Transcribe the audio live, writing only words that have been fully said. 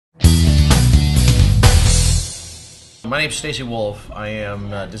My name is Stacy Wolf. I am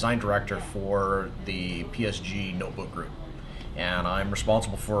design director for the PSG Notebook Group. And I'm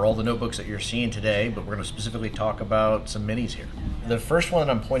responsible for all the notebooks that you're seeing today, but we're going to specifically talk about some minis here. The first one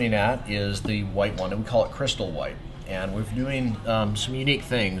that I'm pointing at is the white one, and we call it Crystal White. And we're doing some unique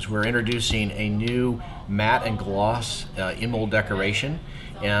things. We're introducing a new matte and gloss in-mold decoration.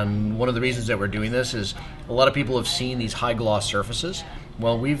 And one of the reasons that we're doing this is a lot of people have seen these high gloss surfaces.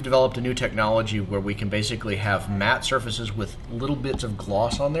 Well, we've developed a new technology where we can basically have matte surfaces with little bits of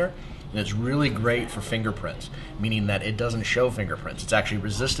gloss on there, and it's really great for fingerprints, meaning that it doesn't show fingerprints. It's actually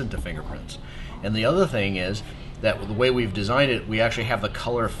resistant to fingerprints. And the other thing is that the way we've designed it, we actually have the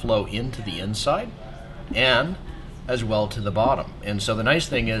color flow into the inside and as well to the bottom. And so the nice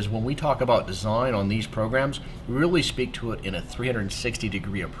thing is when we talk about design on these programs, we really speak to it in a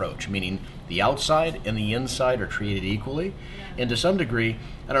 360-degree approach, meaning the outside and the inside are treated equally. And to some degree,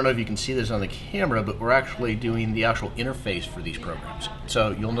 I don't know if you can see this on the camera, but we're actually doing the actual interface for these programs. So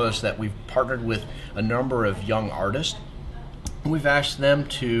you'll notice that we've partnered with a number of young artists. We've asked them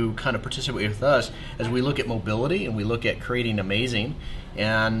to kind of participate with us as we look at mobility and we look at creating amazing,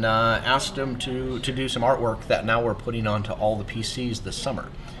 and asked them to do some artwork that now we're putting onto all the PCs this summer,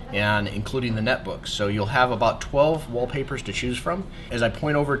 and including the netbooks. So you'll have about 12 wallpapers to choose from. As I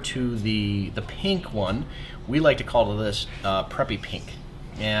point over to the pink one, we like to call this Preppy Pink.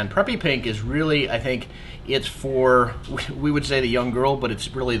 And Preppy Pink is really, I think, it's for, we would say the young girl, but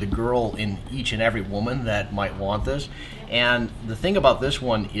it's really the girl in each and every woman that might want this. And the thing about this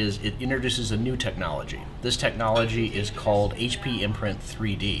one is it introduces a new technology. This technology is called HP Imprint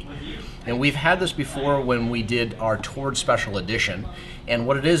 3D. And we've had this before when we did our Toward Special Edition. And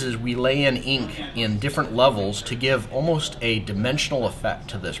what it is we lay in ink in different levels to give almost a dimensional effect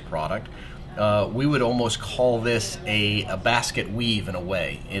to this product. We would almost call this a basket weave in a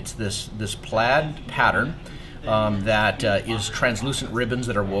way. It's this plaid pattern that is translucent ribbons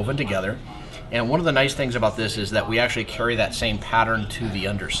that are woven together. And one of the nice things about this is that we actually carry that same pattern to the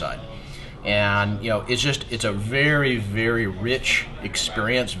underside. And it's a very, very rich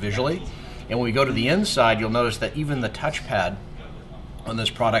experience visually. And when we go to the inside, you'll notice that even the touchpad on this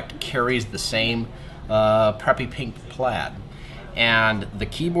product carries the same Preppy Pink plaid. And the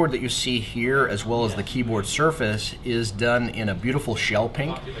keyboard that you see here, as well as the keyboard surface, is done in a beautiful shell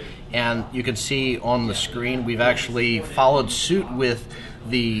pink. And you can see on the screen we've actually followed suit with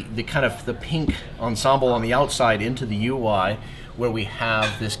the kind of the pink ensemble on the outside into the UI, where we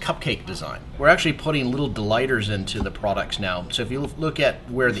have this cupcake design. We're actually putting little delighters into the products now. So if you look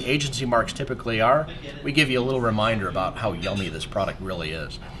at where the agency marks typically are, we give you a little reminder about how yummy this product really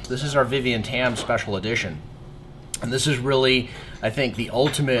is. This is our Vivienne Tam Special Edition. And this is really, I think, the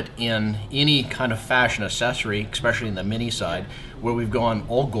ultimate in any kind of fashion accessory, especially in the mini side, where we've gone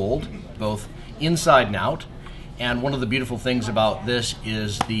all gold, both inside and out. And one of the beautiful things about this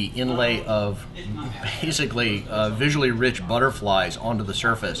is the inlay of basically visually rich butterflies onto the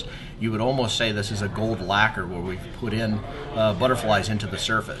surface. You would almost say this is a gold lacquer where we've put in butterflies into the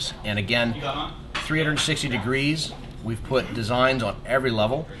surface. And again, 360 degrees, we've put designs on every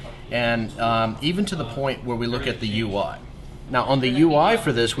level. And even to the point where we look at the UI. Now on the UI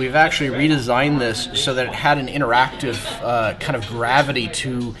for this, we've actually redesigned this so that it had an interactive kind of gravity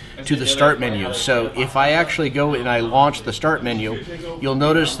to the start menu. So if I actually go and I launch the start menu, you'll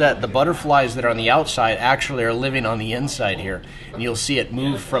notice that the butterflies that are on the outside actually are living on the inside here. And you'll see it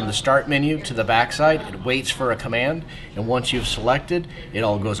move from the start menu to the backside. It waits for a command, and once you've selected, it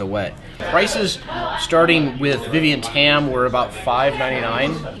all goes away. Prices starting with Vivienne Tam were about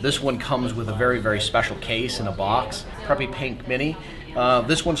 $5.99. This one comes with a very, very special case in a box. Preppy Pink Mini.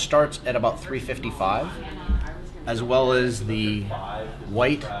 This one starts at about $3.55, as well as the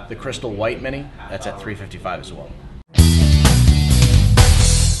white, the Crystal White Mini. That's at $3.55 as well.